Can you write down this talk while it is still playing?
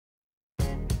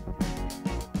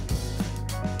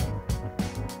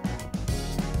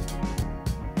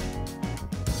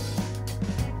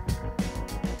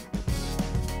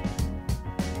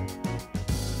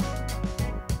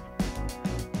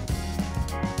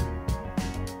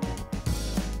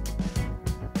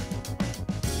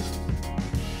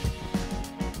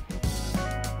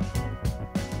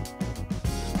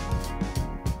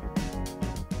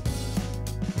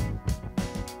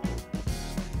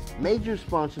Major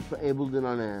sponsors for Ableton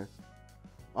On Air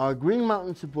are Green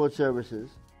Mountain Support Services,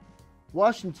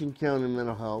 Washington County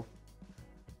Mental Health,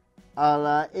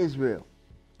 Allah Israel.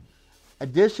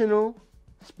 Additional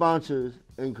sponsors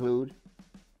include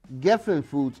Geffen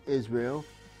Foods Israel,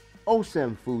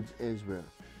 Osem Foods Israel.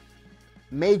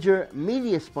 Major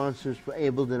media sponsors for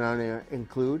Ableton On Air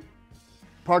include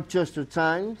Parkchester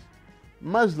Times,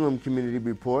 Muslim Community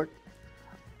Report,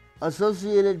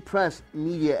 Associated Press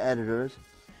Media Editors,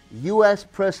 U.S.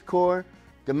 Press Corps,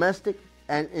 Domestic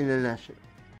and International.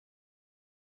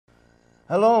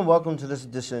 Hello and welcome to this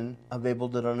edition of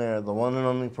Ableton On Air, the one and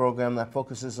only program that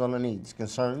focuses on the needs,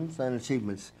 concerns, and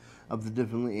achievements of the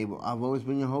differently able. I've always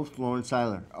been your host, Lawrence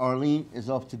Seiler. Arlene is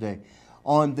off today.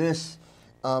 On this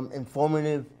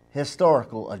informative,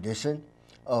 historical edition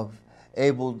of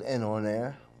Ableton On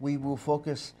Air, we will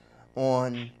focus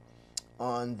on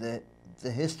the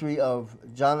history of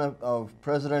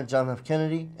President John F.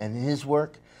 Kennedy and his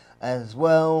work, as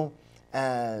well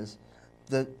as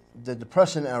the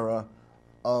Depression era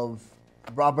of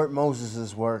Robert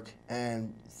Moses's work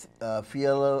and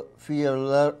Fiorello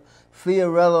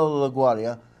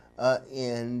LaGuardia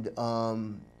and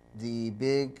the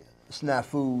big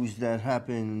snafus that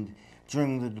happened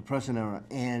during the Depression era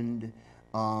and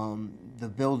the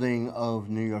building of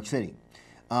New York City.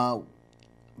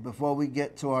 Before we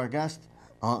get to our guest,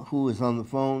 who is on the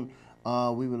phone,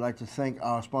 we would like to thank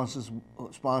our sponsors,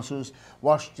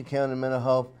 Washington County Mental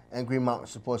Health and Green Mountain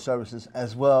Support Services,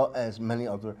 as well as many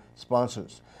other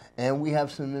sponsors. And we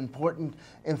have some important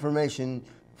information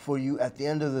for you at the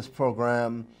end of this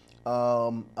program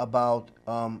about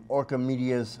Orca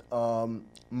Media's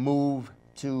move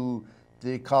to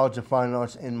the College of Fine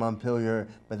Arts in Montpelier,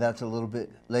 but that's a little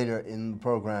bit later in the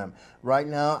program. Right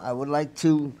now, I would like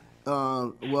to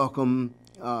welcome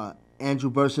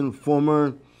Andrew Burson,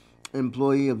 former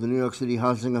employee of the New York City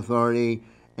Housing Authority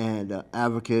and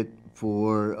advocate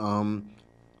for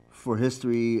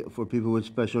history for people with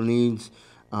special needs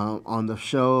on the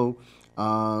show,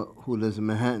 who lives in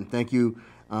Manhattan. Thank you,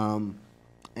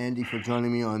 Andy, for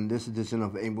joining me on this edition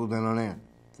of Ableton On Air.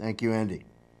 Thank you, Andy.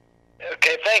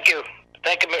 Okay, thank you.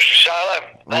 Thank you, Mr. Seiler.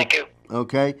 Thank you.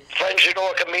 Okay. Friends at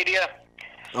Orca Media.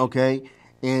 Okay,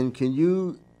 and can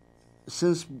you,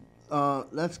 since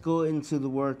let's go into the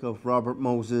work of Robert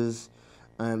Moses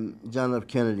and John F.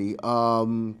 Kennedy.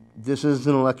 This is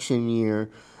an election year.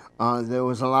 There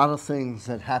was a lot of things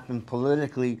that happened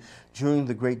politically during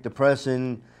the Great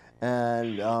Depression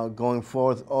and going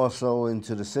forth also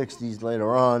into the 60s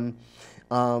later on.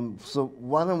 So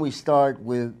why don't we start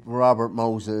with Robert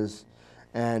Moses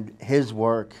and his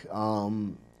work.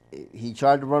 He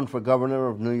tried to run for governor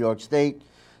of New York State.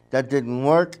 That didn't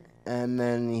work. And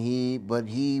then he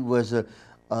was a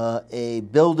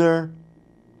builder,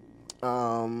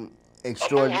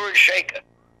 extraordinary. A mover and shaker.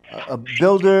 A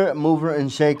builder, mover,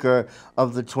 and shaker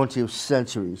of the 20th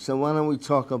century. So why don't we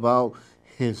talk about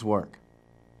his work?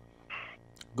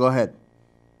 Go ahead.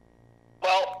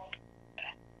 Well,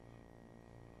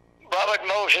 Robert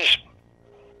Moses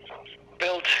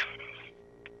built,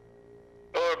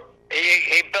 or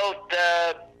he built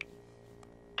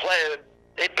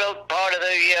part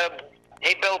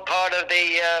of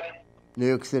the New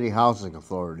York City Housing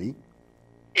Authority.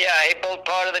 Yeah, he built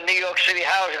part of the New York City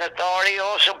Housing Authority. He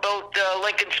also built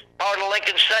part of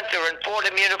Lincoln Center and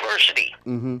Fordham University,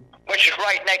 which is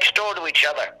right next door to each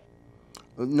other.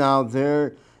 Now,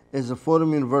 there is a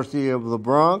Fordham University of the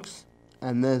Bronx,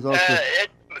 and there's also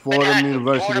Fordham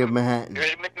University of Manhattan.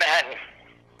 Manhattan.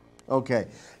 Okay.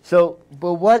 So,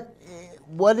 but what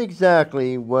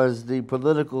exactly was the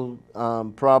political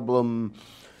problem?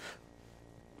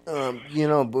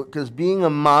 Because being a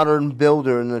modern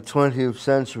builder in the 20th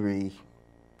century,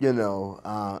 let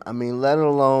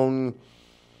alone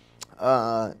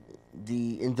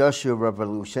the Industrial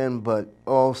Revolution, but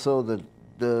also the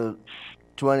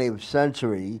 20th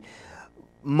century,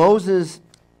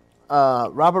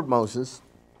 Robert Moses,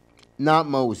 not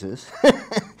Moses,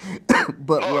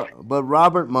 but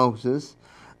Robert Moses.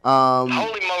 Holy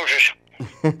Moses.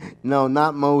 No,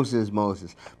 not Moses.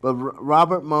 But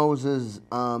Robert Moses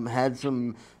had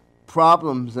some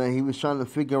problems that he was trying to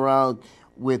figure out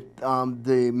with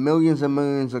the millions and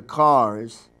millions of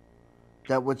cars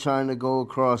that were trying to go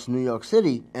across New York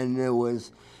City, and there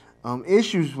was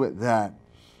issues with that.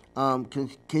 Can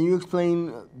you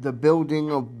explain the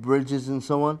building of bridges and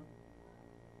so on?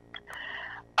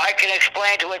 I can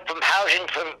explain to it from Housing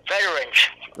for Veterans.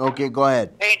 Okay, go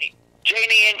ahead.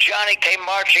 Janie and Johnny came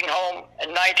marching home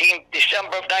in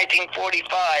December of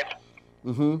 1945.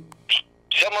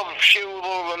 Some of you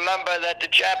will remember that the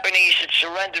Japanese had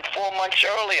surrendered 4 months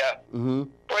earlier,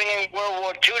 bringing World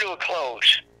War II to a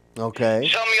close. Okay.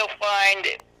 Some you'll find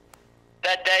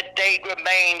that date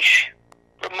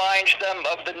reminds them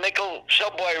of the Nickel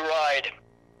subway ride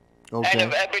and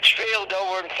of Ebbets Field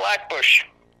over in Flatbush.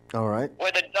 All right.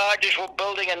 Where the Dodgers were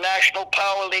building a National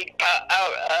Power League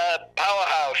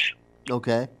powerhouse.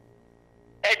 Okay.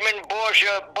 Edmund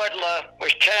Borgia Butler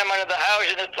was chairman of the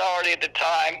Housing Authority at the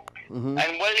time, and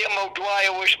William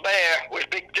O'Dwyer was mayor,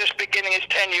 just beginning his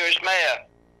tenure as mayor.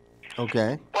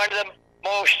 Okay. One of the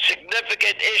most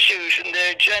significant issues in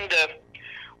the agenda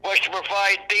was to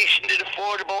provide decent and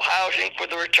affordable housing for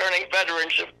the returning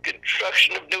veterans of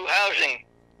construction of new housing.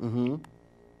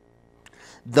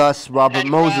 Thus, Robert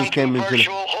Moses came into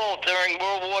virtual halt during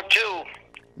World War II.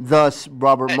 Thus,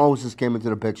 Robert Moses came into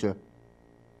the picture.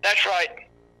 That's right.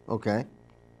 Okay.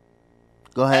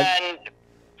 Go ahead.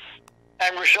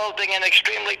 And resulting in an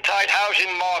extremely tight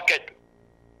housing market,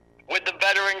 with the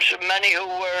veterans of many who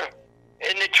were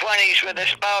in the 20s with their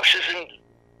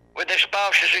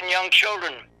spouses and young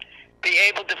children be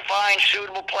able to find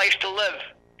suitable place to live.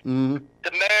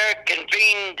 The mayor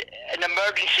convened an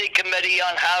emergency committee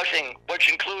on housing, which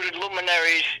included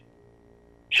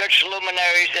such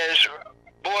luminaries as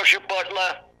Borgia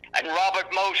Butler and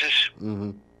Robert Moses.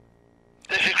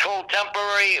 This is called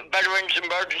Temporary Veterans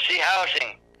Emergency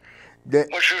Housing,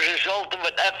 which was a result of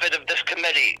an effort of this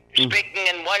committee. Speaking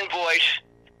in one voice,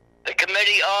 the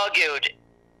committee argued,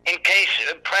 in case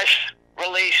of press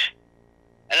release,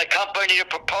 and accompanied a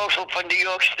proposal for New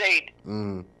York State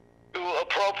to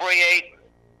appropriate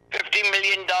 $50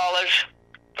 million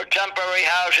for temporary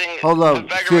housing. Hold on.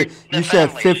 For veterans and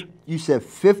families. You said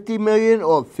 50 million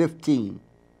or 15?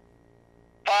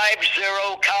 50,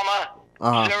 comma,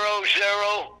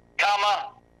 00,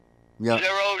 comma,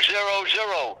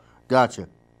 000. Gotcha.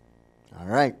 All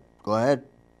right. Go ahead.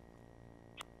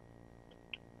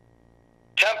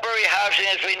 Temporary housing,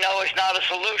 as we know, is not a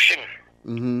solution.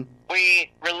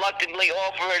 We reluctantly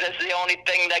offer it as the only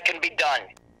thing that can be done.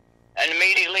 And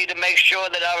immediately to make sure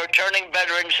that our returning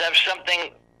veterans have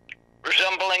something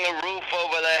resembling a roof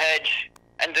over their heads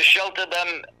and to shelter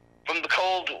them from the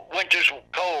cold winter's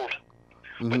cold.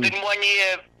 Within 1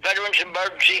 year, Veterans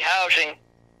Emergency Housing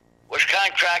was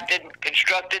contracted,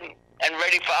 constructed, and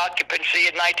ready for occupancy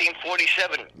in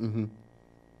 1947.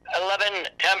 11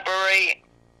 temporary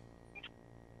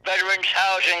veterans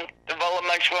housing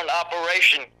developments were in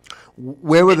operation.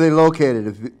 Where were they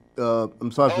located?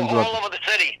 I'm sorry for interrupting. All over the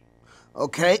city.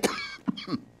 Okay.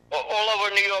 All over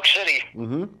New York City.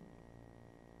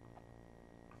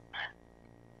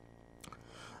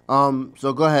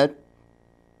 So go ahead.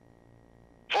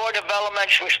 4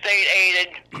 developments were state aided,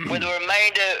 with the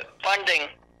remainder funding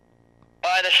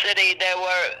by the city. They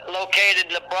were located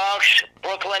in the Bronx,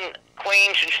 Brooklyn,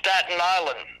 Queens, and Staten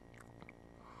Island.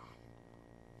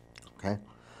 Okay.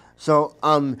 So,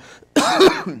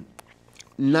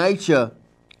 NYCHA,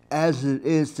 as it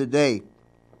is today,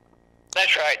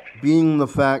 That's right. being the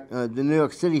fact, the New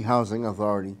York City Housing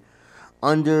Authority,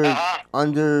 under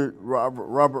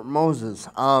Robert Moses,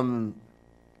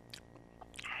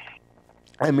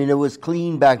 I mean, it was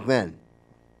clean back then,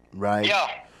 right? Yeah.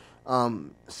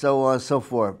 So on and so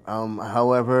forth.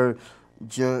 However,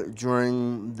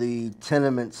 during the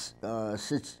tenements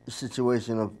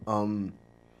situation of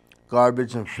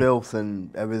garbage and filth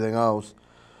and everything else,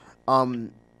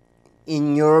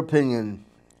 in your opinion,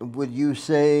 would you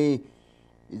say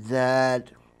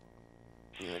that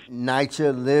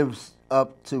NYCHA lives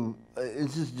up to?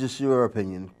 This is just your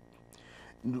opinion.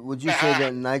 Would you say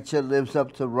that NYCHA lives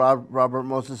up to Robert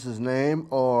Moses' name,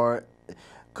 or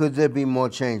could there be more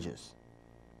changes?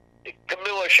 It could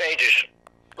be more changes.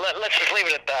 Let's just leave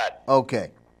it at that.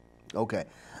 Okay.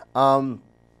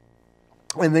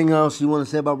 Anything else you want to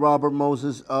say about Robert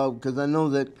Moses? Because I know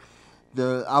that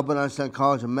the Albert Einstein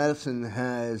College of Medicine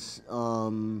has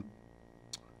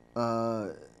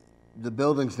the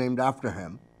buildings named after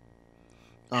him.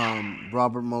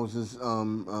 Robert Moses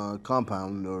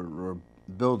compound or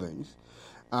buildings.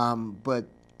 But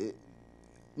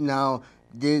now,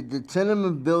 did the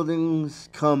tenement buildings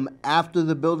come after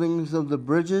the buildings of the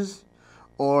bridges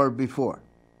or before?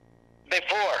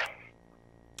 Before.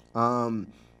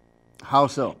 How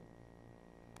so?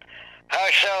 How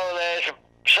so? There's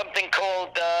something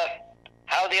called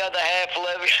How the Other Half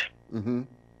Lives.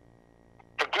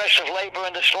 Progressive labor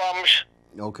in the slums.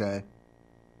 Okay.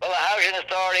 Well, the housing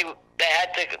authority, they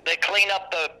had to clean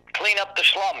up the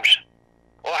slums.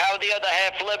 Or How the Other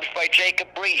Half Lives by Jacob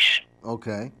Reese.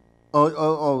 Okay.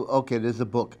 Okay. There's a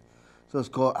book, so it's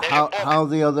called How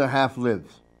the Other Half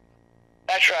Lives.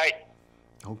 That's right.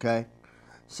 Okay.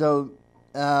 So,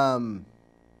 let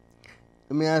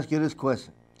me ask you this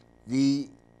question. The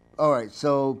All right.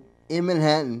 So in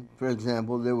Manhattan, for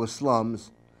example, there were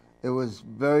slums. There was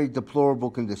very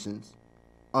deplorable conditions,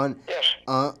 un, Yes.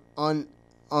 un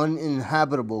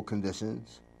uninhabitable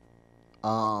conditions,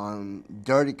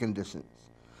 dirty conditions.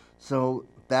 So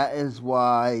that is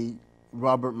why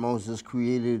Robert Moses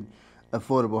created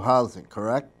affordable housing.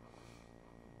 Correct?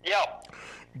 Yeah.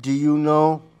 Do you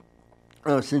know,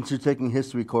 since you're taking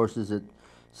history courses at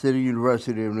City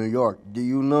University of New York, uh, do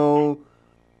you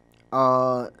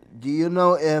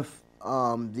know if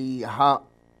the how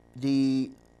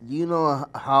the do you know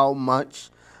how much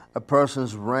a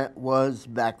person's rent was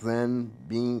back then?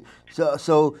 Being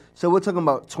so we're talking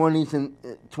about twenties,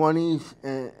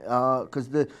 because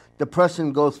the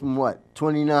depression goes from what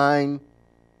 29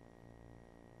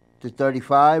 to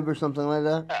 35 or something like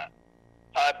that.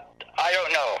 Uh, I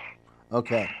don't know.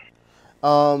 Okay.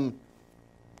 Um.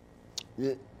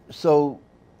 So,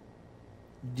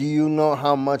 do you know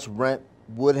how much rent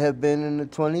would have been in the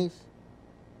 20s?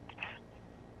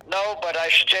 No, but I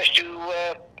suggest you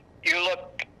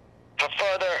look for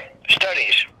further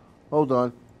studies. Hold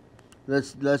on.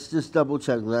 Let's just double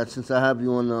check that since I have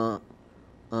you on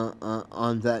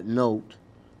that note.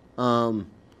 Um,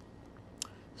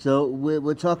 so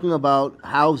we're talking about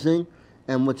housing,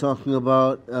 and we're talking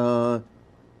about the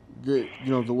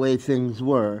way things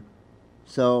were.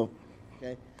 So,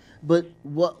 okay. But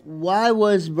why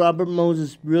was Robert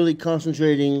Moses really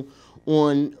concentrating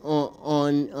on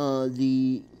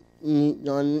the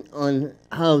on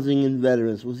housing and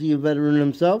veterans? Was he a veteran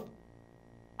himself?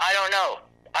 I don't know.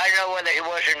 I don't know whether he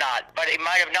was or not, but he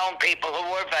might have known people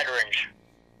who were veterans.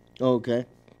 Okay.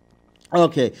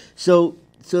 Okay. So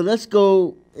let's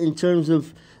go in terms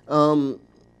of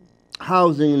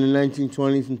housing in the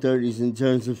 1920s and 30s in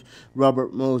terms of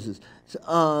Robert Moses.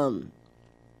 So,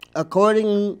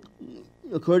 according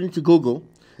to Google,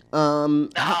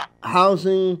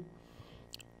 housing,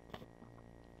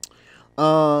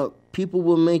 people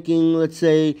were making, let's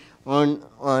say, on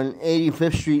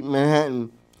 85th Street,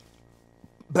 Manhattan,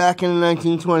 back in the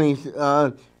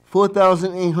 1920s,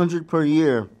 4,800 per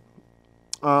year.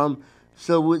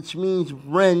 So which means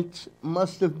rent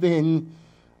must have been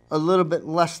a little bit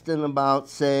less than about,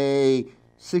 say,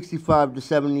 $65 to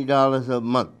 $70 a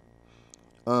month,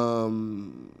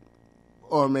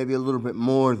 or maybe a little bit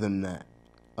more than that.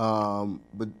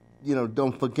 But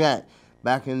don't forget,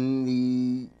 back in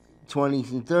the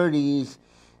 20s and 30s,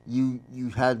 you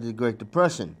had the Great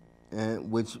Depression,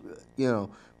 which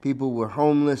people were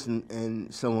homeless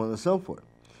and so on and so forth.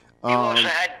 You also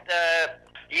had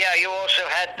you also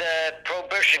had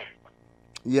Prohibition.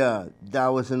 Yeah, that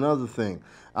was another thing.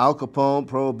 Al Capone,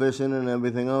 Prohibition, and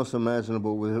everything else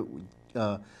imaginable with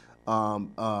that.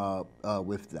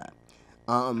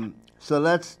 So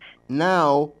let's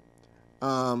now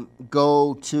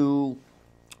go to,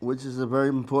 which is a very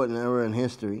important era in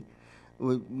history.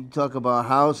 We talk about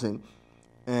housing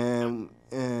and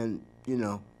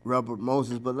Robert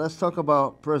Moses, but let's talk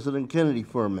about President Kennedy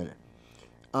for a minute.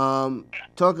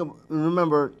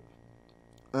 Remember,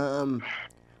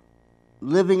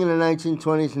 living in the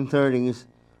 1920s and 30s,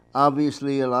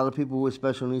 obviously a lot of people with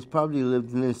special needs probably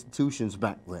lived in institutions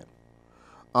back then.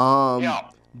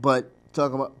 But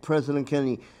talk about President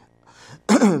Kennedy.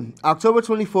 October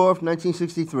 24th,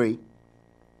 1963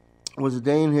 was a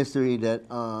day in history that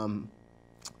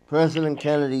President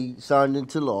Kennedy signed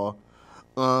into law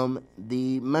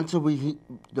the Mental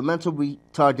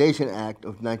Retardation Act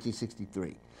of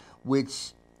 1963,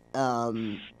 which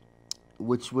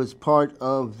was part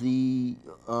of the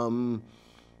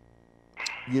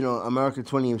American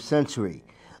 20th century.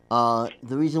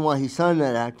 The reason why he signed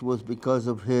that act was because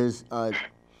of his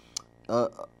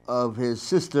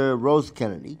sister Rose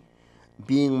Kennedy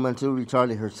being mentally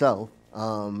retarded herself.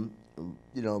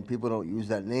 People don't use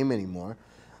that name anymore,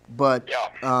 but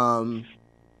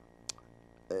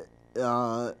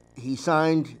he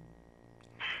signed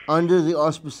under the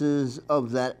auspices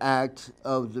of that act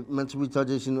of the mental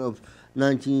retardation of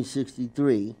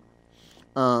 1963.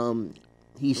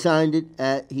 He signed it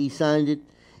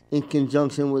in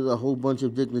conjunction with a whole bunch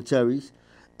of dignitaries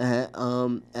at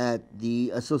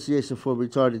the Association for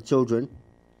Retarded Children.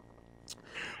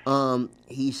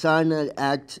 He signed that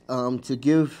act to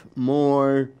give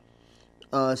more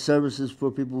services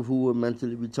for people who were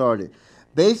mentally retarded.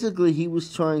 Basically, he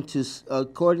was trying to,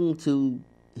 according to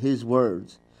his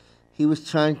words, he was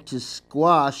trying to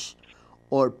squash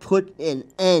or put an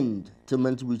end to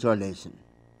mental retardation.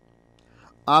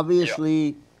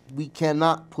 Obviously, we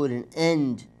cannot put an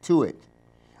end to it,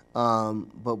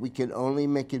 but we can only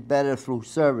make it better through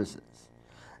services.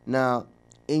 Now,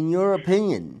 in your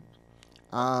opinion,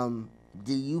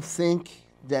 do you think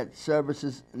that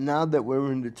services, now that we're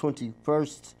in the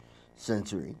 21st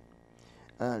century,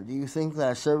 do you think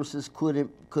that services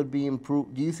could be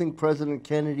improved? Do you think President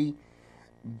Kennedy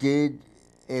did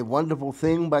a wonderful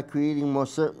thing by creating more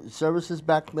services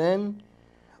back then,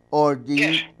 or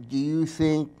Yes. do you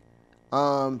think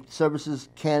services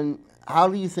can? How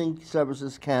do you think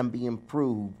services can be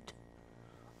improved?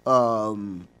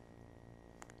 Um,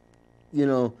 you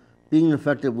know, being the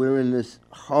fact that we're in this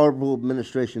horrible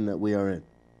administration that we are in.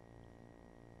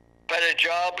 Better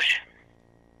jobs,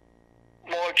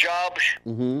 more jobs,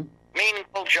 Mm-hmm.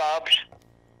 meaningful jobs,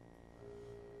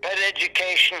 better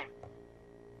education,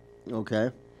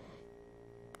 Okay.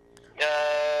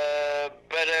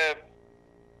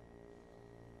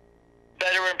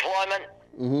 better employment,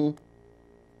 Mm-hmm.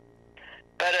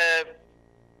 better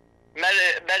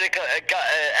medical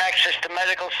access to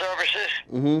medical services.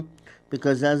 Mm-hmm.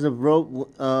 Because as of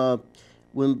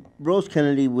when Rose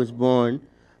Kennedy was born,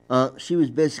 she was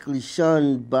basically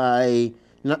shunned by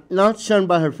not shunned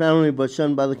by her family, but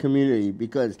shunned by the community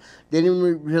because they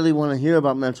didn't really want to hear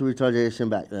about mental retardation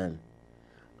back then.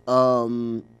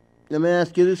 Let me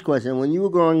ask you this question: when you were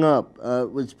growing up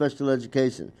with special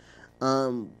education,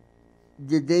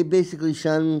 did they basically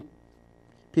shun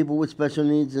people with special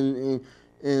needs in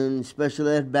special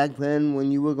ed back then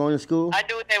when you were going to school? I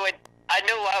knew they would. I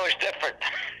knew I was different.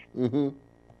 Mm-hmm.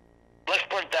 Let's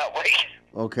put it that way.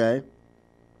 Okay.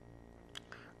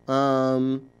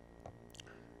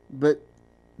 But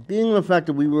being the fact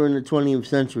that we were in the 20th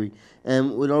century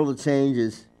and with all the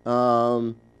changes,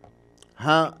 how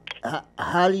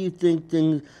do you think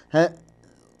things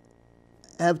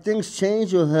have things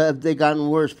changed or have they gotten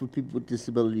worse for people with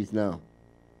disabilities now?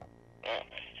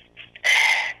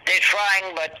 They're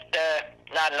trying, but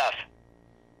not enough.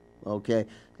 Okay.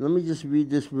 Let me just read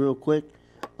this real quick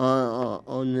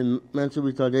on the Mental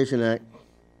Retardation Act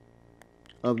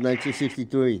of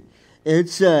 1963. It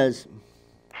says,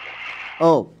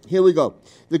 oh, here we go.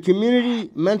 The Community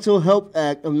Mental Health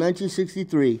Act of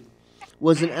 1963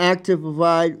 was an act to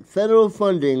provide federal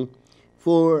funding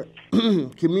for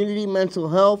community mental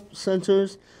health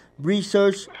centers,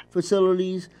 research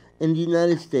facilities in the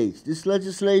United States. This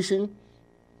legislation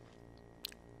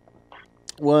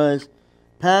was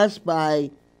passed by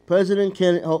President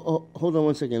Kennedy. Hold on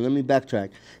one second. Let me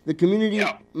backtrack. The Community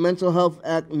Mental Health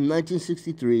Act of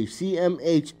 1963,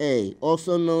 CMHA,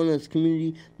 also known as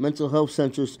Community Mental Health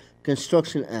Centers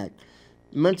Construction Act,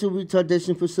 Mental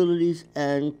Retardation Facilities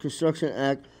and Construction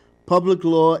Act, Public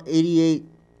Law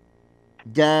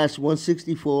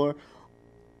 88-164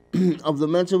 of the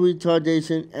Mental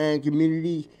Retardation and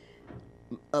Community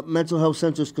Mental Health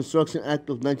Centers Construction Act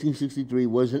of 1963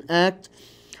 was an act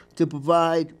to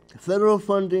provide federal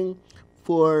funding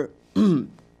for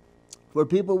for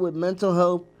people with mental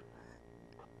health,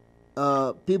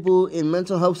 people in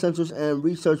mental health centers and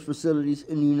research facilities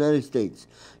in the United States.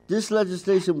 This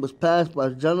legislation was passed by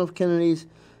John F. Kennedy's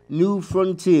New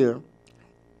Frontier,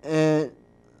 and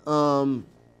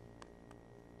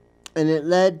it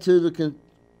led to the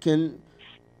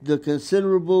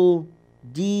considerable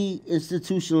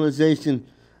deinstitutionalization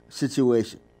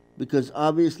situation, because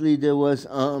obviously there was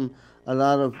a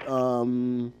lot of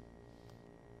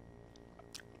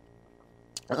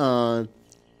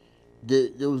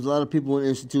there was a lot of people in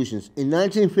institutions. In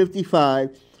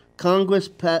 1955, Congress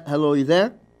passed. Hello, you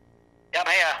there? I'm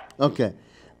here. Okay.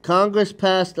 Congress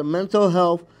passed the Mental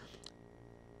Health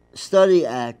Study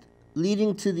Act,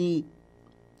 leading to the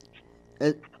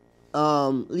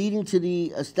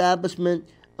establishment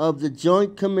of the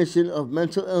Joint Commission of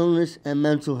Mental Illness and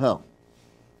Mental Health.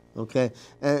 Okay,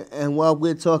 and while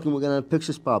we're talking, we're gonna have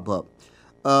pictures pop up.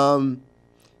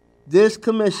 This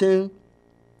commission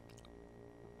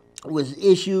was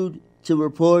issued to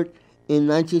report in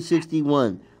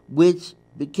 1961, which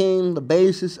became the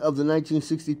basis of the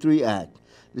 1963 Act.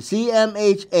 The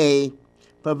CMHA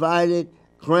provided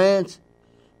grants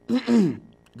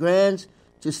grants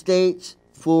to states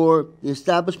for the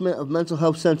establishment of mental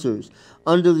health centers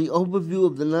under the overview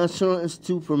of the National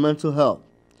Institute for Mental Health.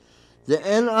 The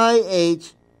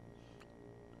NIH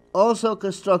also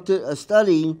constructed a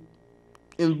study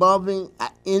involving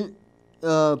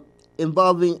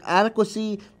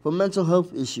adequacy for mental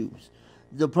health issues.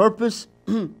 The purpose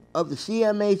of the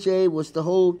CMHA was to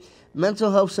hold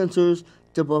mental health centers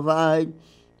to provide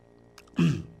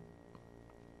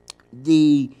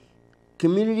the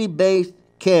community-based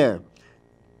care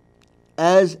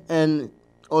as an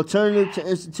alternative to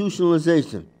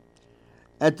institutionalization.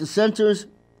 At the centers,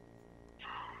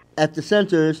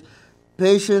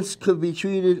 patients could be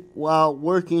treated while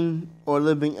working or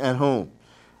living at home.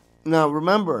 Now,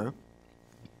 remember,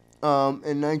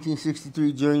 in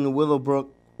 1963, during the Willowbrook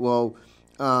in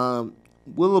the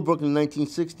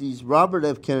 1960s, Robert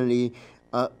F. Kennedy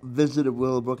visited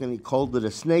Willowbrook and he called it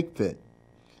a snake pit.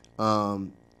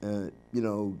 You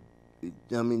know,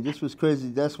 I mean, this was crazy.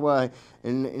 That's why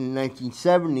in the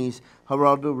 1970s,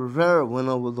 Geraldo Rivera went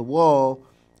over the wall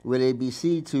with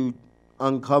ABC to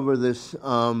uncover this,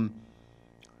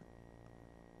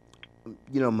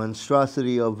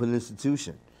 monstrosity of an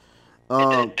institution.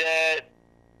 Go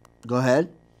ahead.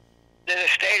 Did the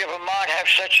state of Vermont have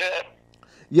such a...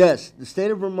 Yes, the state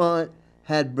of Vermont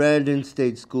had Brandon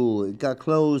State School. It got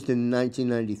closed in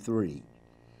 1993.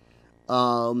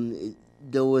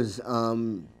 There was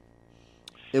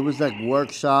it was like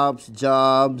workshops,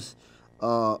 jobs,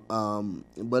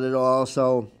 but it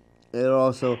also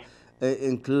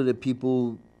included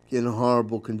people in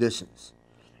horrible conditions.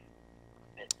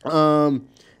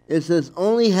 It says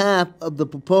only half of the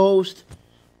proposed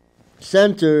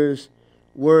centers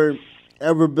were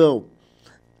ever built.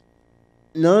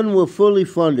 None were fully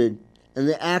funded, and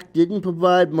the act didn't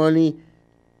provide money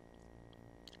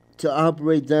to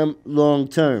operate them long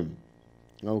term.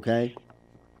 Okay.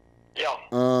 Yeah.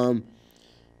 And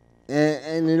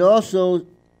it also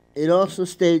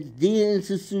states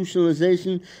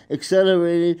deinstitutionalization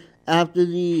accelerated after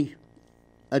the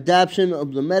adoption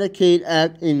of the Medicaid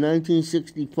Act in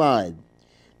 1965.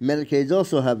 Medicaid's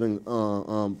also having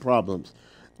problems.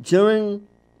 During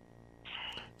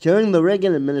the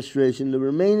Reagan administration, the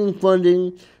remaining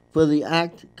funding for the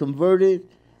act converted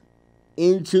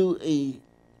into a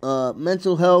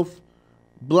mental health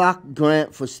block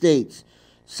grant for states.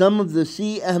 Some of the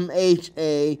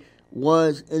CMHA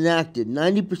was enacted.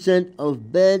 90%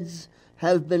 of beds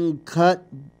have been cut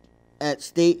at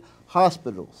state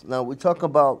hospitals. Now, we talk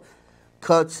about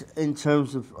cuts in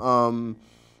terms of, I'm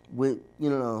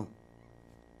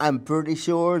pretty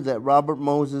sure that Robert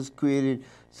Moses created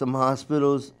some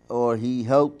hospitals, or he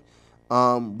helped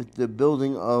with the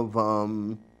building of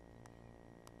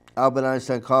Albert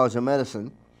Einstein College of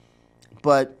Medicine.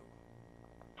 But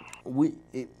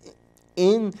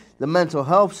in the mental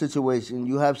health situation,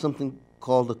 you have something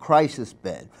called a crisis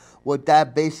bed. What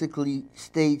that basically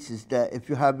states is that if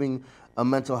you're having a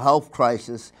mental health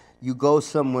crisis, you go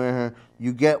somewhere,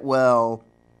 you get well,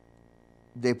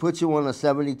 they put you on a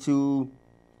 72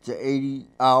 to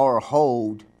 80-hour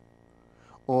hold,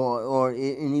 or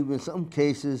in even some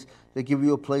cases, they give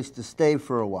you a place to stay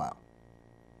for a while.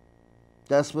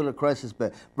 That's what a crisis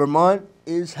bed. Vermont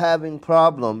is having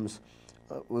problems.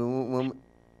 When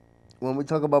we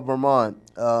talk about Vermont,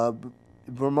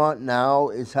 Vermont now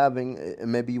is having,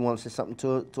 and maybe you want to say something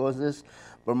towards this,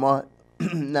 Vermont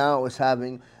now is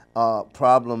having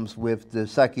problems with the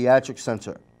psychiatric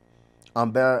center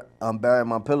on Barry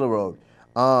Montpelier Road.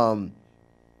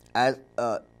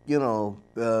 Either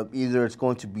it's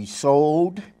going to be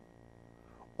sold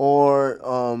or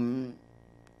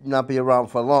not be around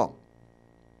for long.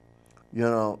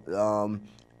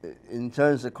 In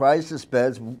terms of crisis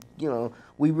beds,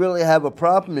 we really have a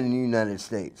problem in the United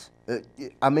States.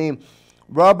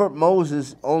 Robert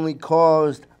Moses only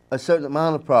caused a certain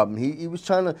amount of problem. He was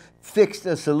trying to fix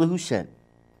the solution.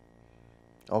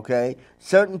 Okay?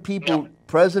 Certain people,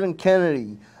 President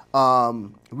Kennedy,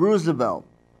 Roosevelt,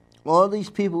 all these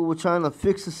people were trying to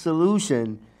fix a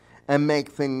solution and make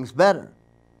things better.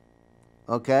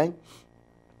 Okay?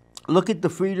 Look at the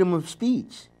freedom of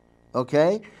speech.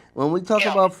 Okay? When we talk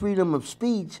about freedom of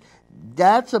speech,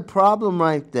 that's a problem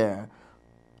right there.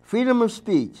 Freedom of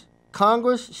speech.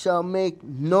 Congress shall make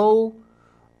no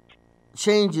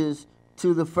changes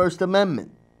to the First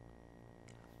Amendment.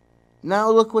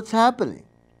 Now look what's happening.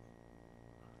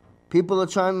 People are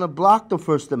trying to block the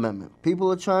First Amendment.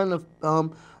 People are trying to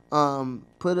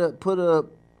put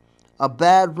a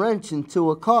bad wrench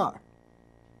into a car.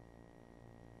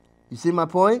 You see my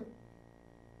point?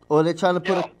 Or they're trying to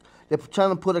put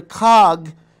a cog,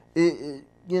 how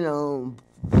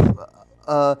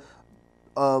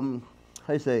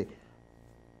you say,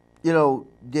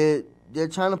 they're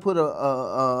trying to put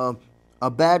a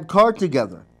bad car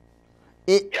together.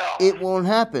 It won't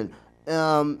happen.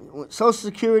 Social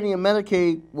Security and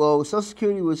Medicaid, Social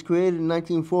Security was created in the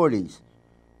 1940s,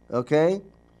 okay?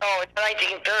 Oh, it's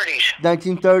 1930s.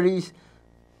 1930s,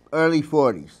 early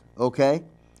 40s, okay?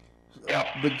 Yeah.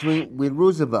 With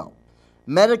Roosevelt.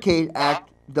 Medicaid Act,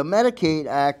 the Medicaid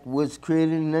Act was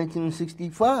created in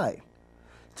 1965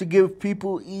 to give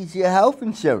people easier health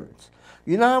insurance.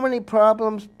 You know how many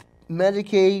problems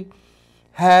Medicaid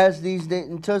has these days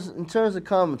in terms of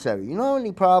commentary? You know how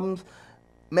many problems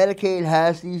Medicaid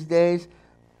has these days?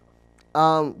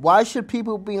 Why should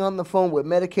people be on the phone with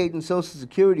Medicaid and Social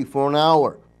Security for an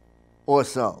hour or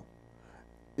so?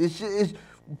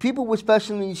 People with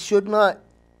special needs should not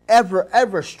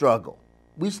ever struggle.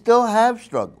 We still have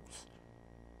struggles.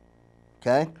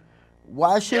 Okay?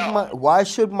 Why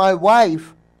should my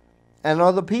wife and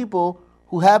other people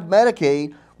who have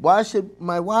Medicaid, why should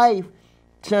my wife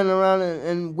turn around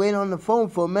and wait on the phone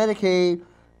for Medicaid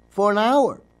for an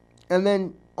hour and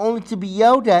then only to be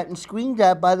yelled at and screamed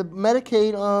at by the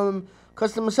Medicaid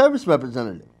customer service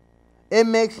representative? It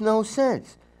makes no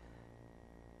sense.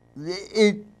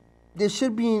 There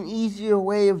should be an easier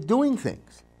way of doing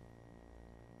things.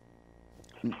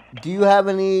 Do you have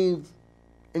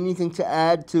anything to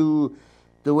add to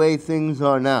the way things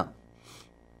are now?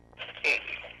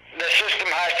 The system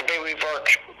has to be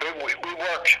reworked.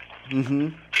 Mm-hmm.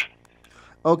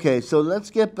 Okay, so let's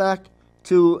get back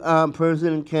to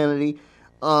President Kennedy.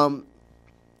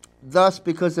 Thus,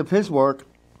 because of his work,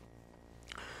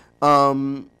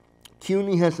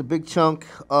 CUNY has a big chunk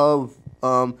of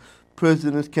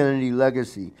President Kennedy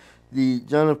legacy. The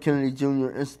John F. Kennedy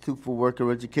Jr. Institute for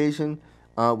Worker Education,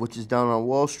 which is down on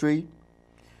Wall Street,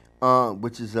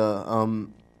 which is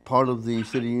part of the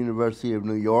City University of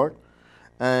New York,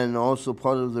 and also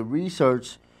part of the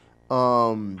research.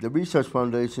 The research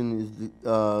foundation is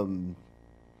the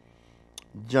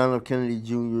John F. Kennedy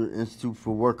Jr. Institute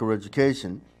for Worker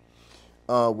Education,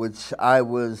 which I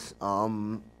was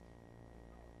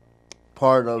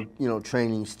part of,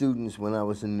 training students when I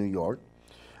was in New York,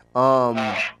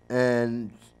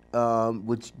 and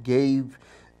which gave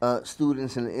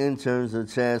students and interns a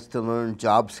chance to learn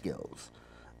job skills.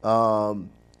 The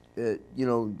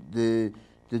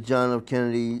John F.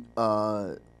 Kennedy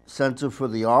Center for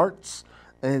the Arts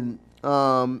and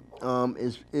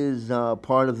is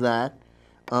part of that,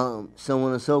 so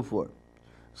on and so forth.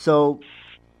 So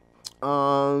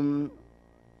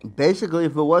basically,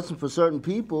 if it wasn't for certain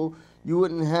people, you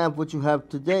wouldn't have what you have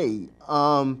today.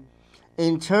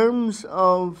 In terms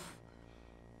of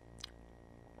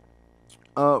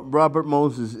Robert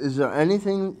Moses, is there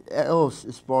anything else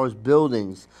as far as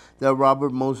buildings that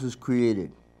Robert Moses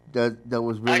created that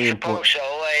was really important? I suppose so.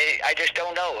 I just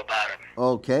don't know about him.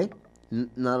 Okay,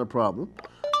 not a problem.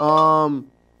 Hold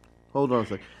on a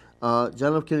sec.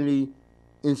 John F. Kennedy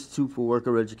Institute for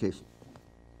Worker Education.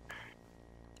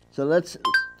 So let's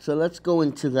go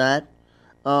into that.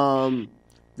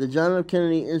 The John F.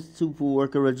 Kennedy Institute for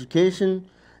Worker Education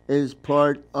is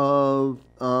part of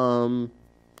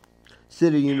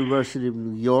City University of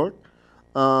New York,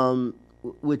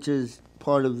 which is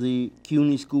part of the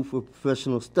CUNY School for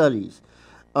Professional Studies.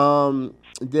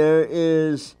 There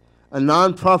is a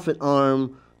nonprofit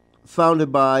arm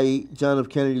founded by John F.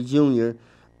 Kennedy Jr.,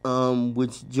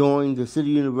 which joined the City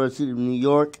University of New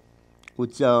York,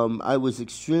 which I was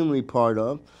extremely part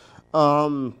of.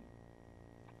 The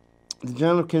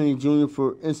John F. Kennedy Jr.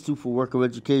 Institute for Worker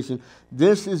Education.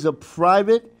 This is a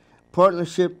private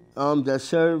partnership that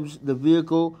serves the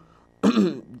vehicle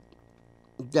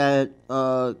that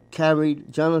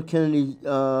carried John F.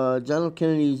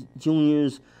 Kennedy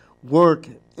Jr.'s work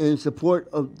in support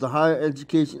of the higher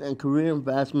education and career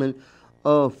advancement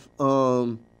of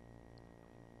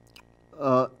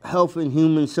health and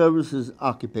human services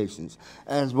occupations,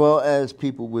 as well as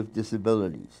people with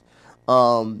disabilities.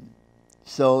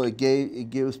 So it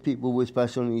gives people with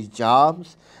special needs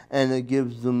jobs, and it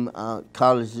gives them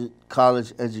college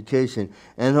education.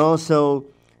 And also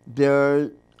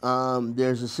there's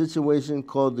a situation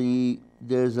called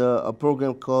there's a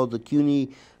program called the CUNY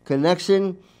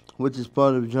Connection, which is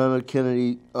part of John F.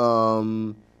 Kennedy.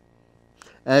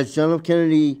 As John F.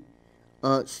 Kennedy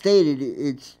stated,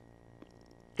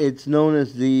 it's known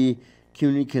as the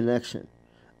CUNY Connection.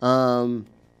 And,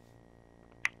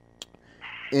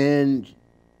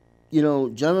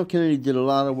 John F. Kennedy did a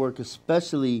lot of work,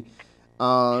 especially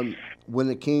when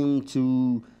it came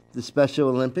to the Special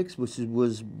Olympics, which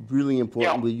was really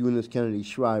important with Eunice Kennedy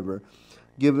Shriver,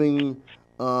 giving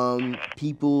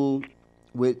people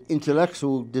with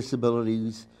intellectual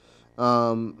disabilities,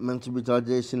 mental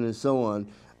retardation, and so on,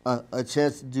 a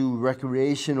chance to do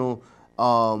recreational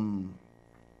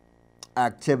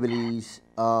activities,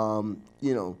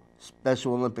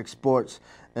 Special Olympic sports,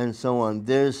 and so on.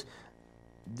 There's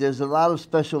a lot of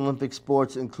Special Olympic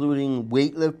sports, including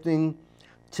weightlifting,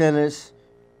 tennis,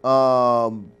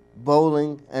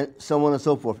 bowling, and so on and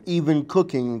so forth. Even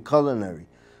cooking and culinary,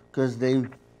 because they've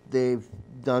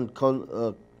done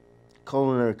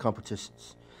culinary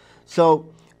competitions. So,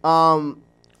 to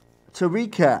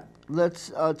recap,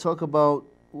 let's talk about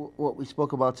what we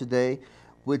spoke about today,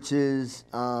 which is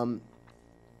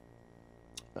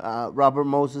Robert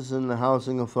Moses and the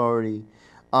Housing Authority.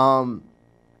 Um,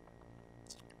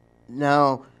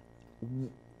 Now,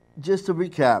 just to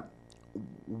recap,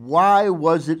 why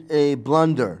was it a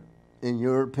blunder, in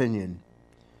your opinion,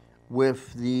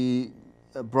 with the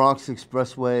Bronx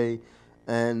Expressway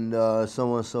and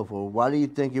so on and so forth? Why do you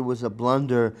think it was a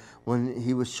blunder when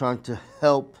he was trying to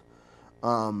help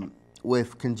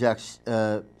with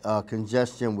congestion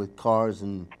with cars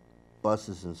and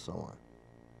buses and so on?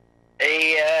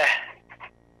 He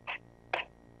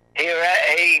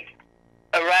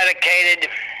eradicated.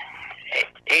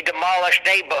 He demolished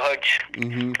neighborhoods.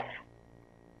 Mm-hmm.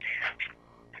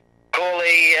 Call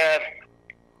the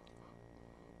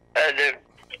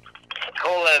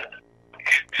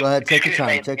Go ahead, take your excuse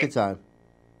time. me, Take your time.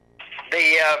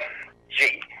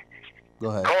 Go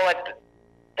ahead. call it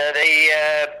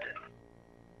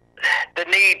the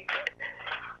need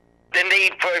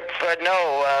for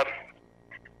no.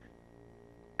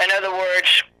 In other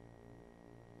words,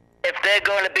 if they're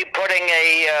going to be putting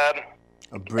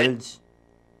A bridge.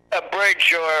 a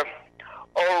bridge or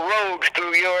road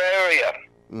through your area,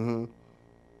 Mm-hmm.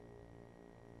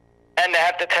 and they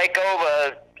have to take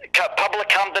over public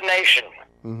condemnation.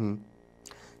 Mm-hmm.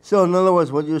 So, in other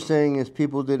words, what you're saying is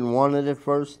people didn't want it at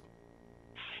first?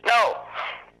 No,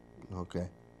 Okay.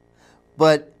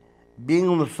 But being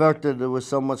on the fact that there was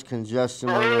so much congestion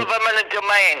on rule it, of eminent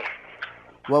domain.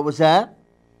 what was that?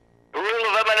 Rule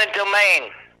of eminent domain.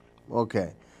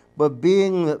 Okay. But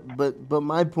but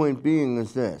my point being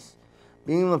is this.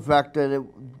 Being the fact that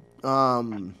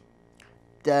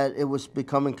it was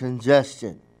becoming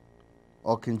congested.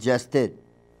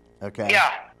 Okay.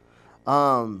 Yeah.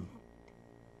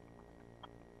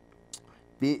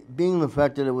 Being the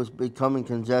fact that it was becoming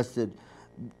congested,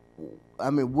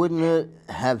 I mean, wouldn't it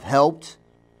have helped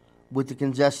with the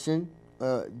congestion,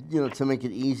 to make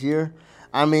it easier?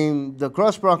 I mean, the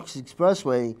Cross Bronx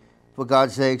Expressway, for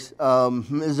God's sakes,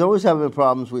 is always having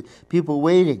problems with people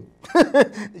waiting,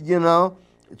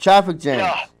 traffic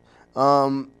jams.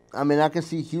 Yeah. I mean, I can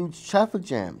see huge traffic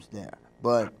jams there,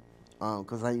 but,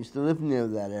 because I used to live near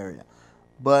that area.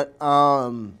 But, I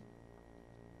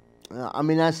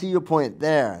mean, I see your point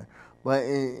there, but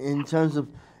in terms of,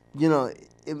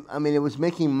 it was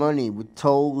making money with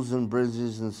tolls and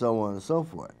bridges and so on and so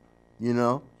forth,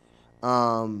 and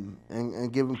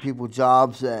giving people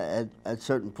jobs at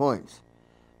certain points,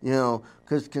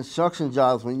 because construction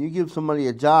jobs, when you give somebody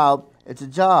a job, it's a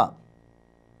job,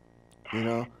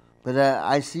 But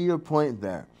I see your point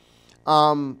there.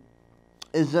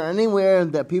 Is there anywhere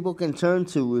that people can turn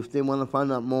to if they want to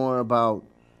find out more about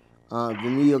the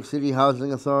New York City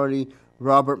Housing Authority,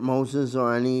 Robert Moses,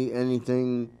 or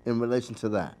anything in relation to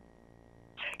that?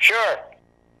 Sure.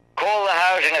 Call the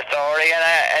Housing Authority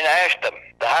and ask them.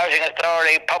 The Housing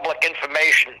Authority Public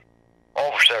Information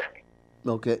Officer.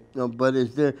 Okay, no, but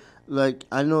is there,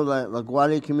 I know that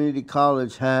LaGuardia Community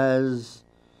College has,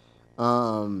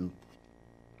 Or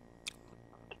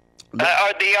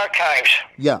the archives.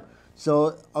 yeah.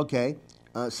 So, okay,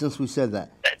 since we said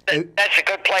that. That's a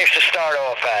good place to start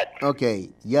off at. Okay,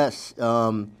 yes.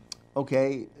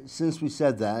 Okay, since we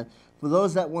said that, for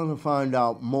those that want to find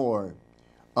out more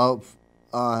of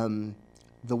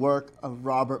the work of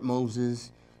Robert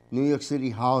Moses, New York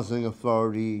City Housing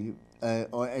Authority,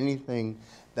 or anything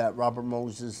that Robert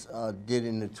Moses did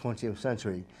in the 20th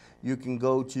century, you can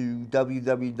go to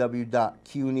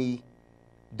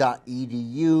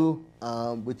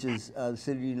www.cuny.edu, which is the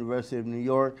City University of New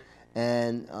York,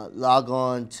 and log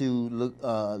on to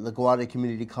LaGuardia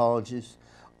Community College's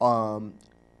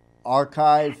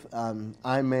archive.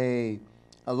 I'm a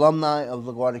alumni of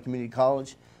LaGuardia Community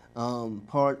College,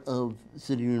 part of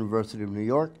City University of New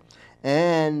York,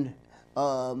 and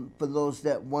for those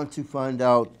that want to find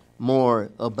out more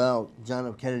about John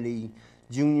F. Kennedy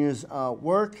Jr.'s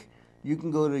work, you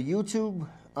can go to YouTube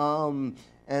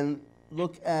and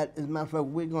look at, as a matter of fact,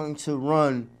 we're going to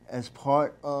run as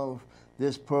part of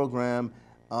this program,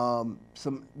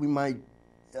 we might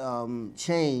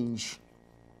change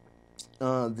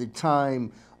the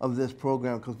time of this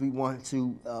program because we want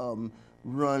to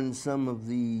run some of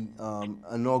the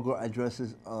inaugural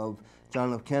addresses of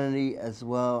John F. Kennedy, as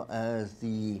well as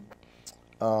the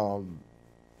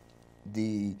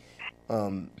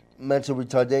Mental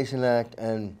Retardation Act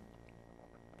and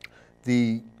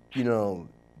the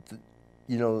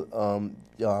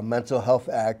Mental Health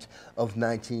Act of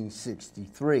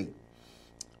 1963.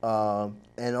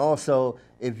 And also,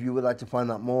 if you would like to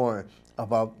find out more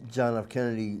about John F.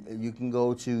 Kennedy, you can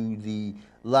go to the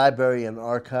Library and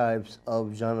Archives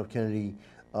of John F. Kennedy,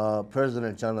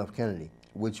 President John F. Kennedy,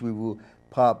 which we will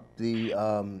pop the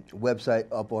website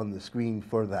up on the screen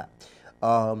for that.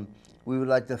 We would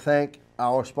like to thank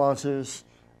our sponsors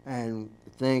and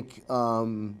thank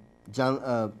Andrew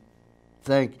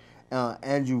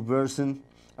Burson.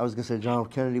 I was gonna say John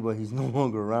F. Kennedy, but he's no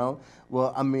longer around.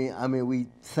 Well, I mean, we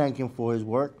thank him for his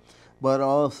work, but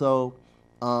also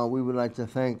we would like to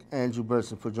thank Andrew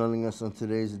Burson for joining us on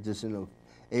today's edition of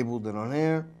Able and On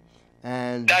Air.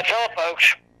 And that's all,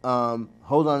 folks.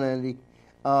 Hold on, Andy.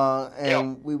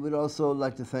 And Yep. we would also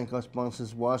like to thank our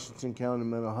sponsors, Washington County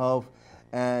Mental Health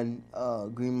and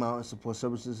Green Mountain Support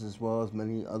Services, as well as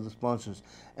many other sponsors.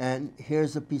 And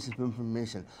here's a piece of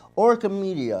information. Orca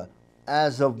Media,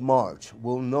 as of March,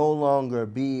 will no longer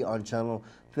be on channel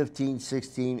 15,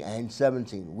 16, and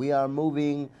 17. We are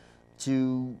moving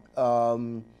to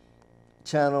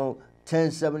channel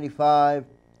 1075,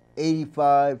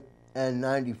 85, and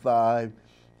 95.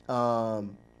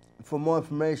 For more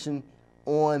information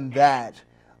on that,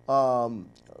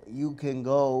 you can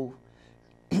go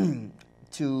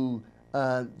to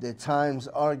the Times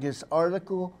Argus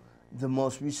article, the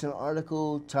most recent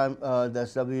article.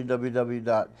 That's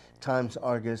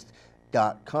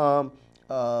www.timesargus.com,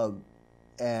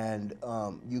 and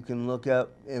you can look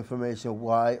up information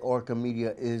why Orca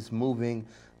Media is moving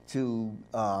to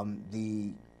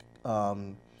the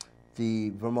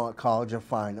Vermont College of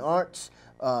Fine Arts.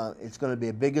 It's going to be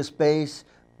a bigger space,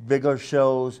 bigger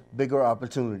shows, bigger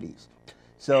opportunities.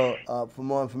 So for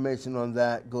more information on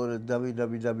that, go to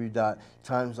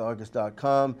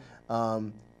www.timesargus.com.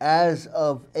 As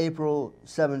of April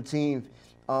 17th,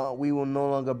 we will no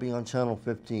longer be on Channel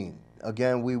 15.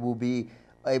 Again, we will be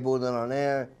Able and On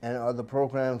Air, and other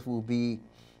programs will be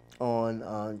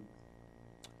on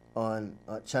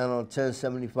Channel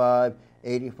 1075,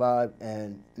 85,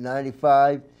 and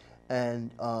 95.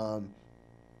 And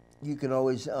you can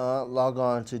always log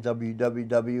on to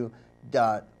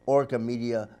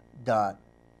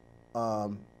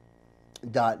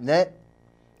www.orcamedia.net.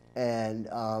 And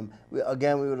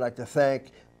again, we would like to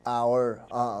thank our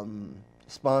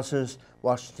sponsors,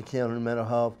 Washington County Mental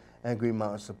Health and Green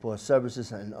Mountain Support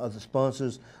Services, and other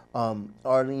sponsors.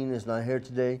 Arlene is not here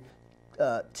today.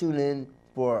 Tune in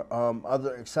for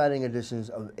other exciting editions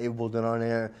of Able and On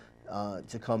Air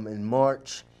to come in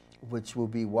March, which will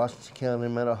be Washington County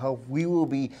Mental Health. We will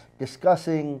be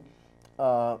discussing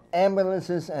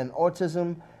ambulances and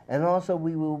autism, and also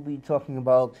we will be talking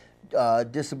about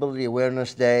Disability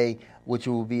Awareness Day, which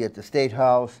will be at the State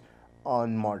House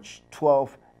on March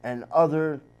 12th, and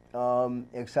other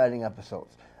exciting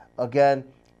episodes. Again,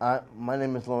 my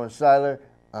name is Lawrence Seiler,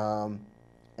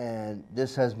 and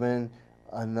this has been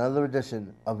another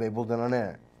edition of Able and On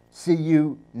Air. See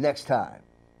you next time.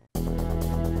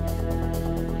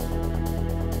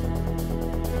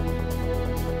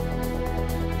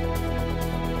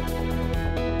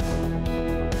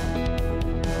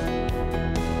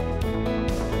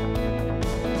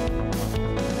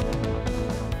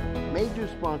 Major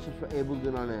sponsors for Able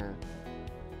and On Air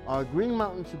are Green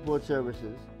Mountain Support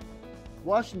Services,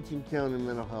 Washington County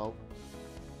Mental Health,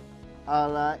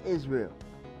 Allah Israel.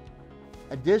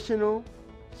 Additional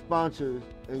sponsors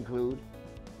include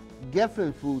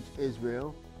Geffen Foods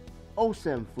Israel,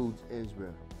 Osem Foods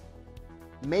Israel.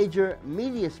 Major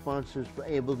media sponsors for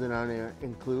Able and On Air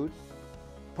include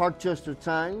Parkchester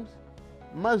Times,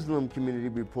 Muslim Community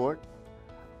Report,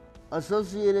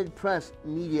 Associated Press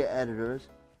Media Editors,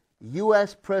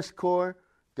 U.S. Press Corps,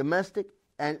 Domestic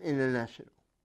and International.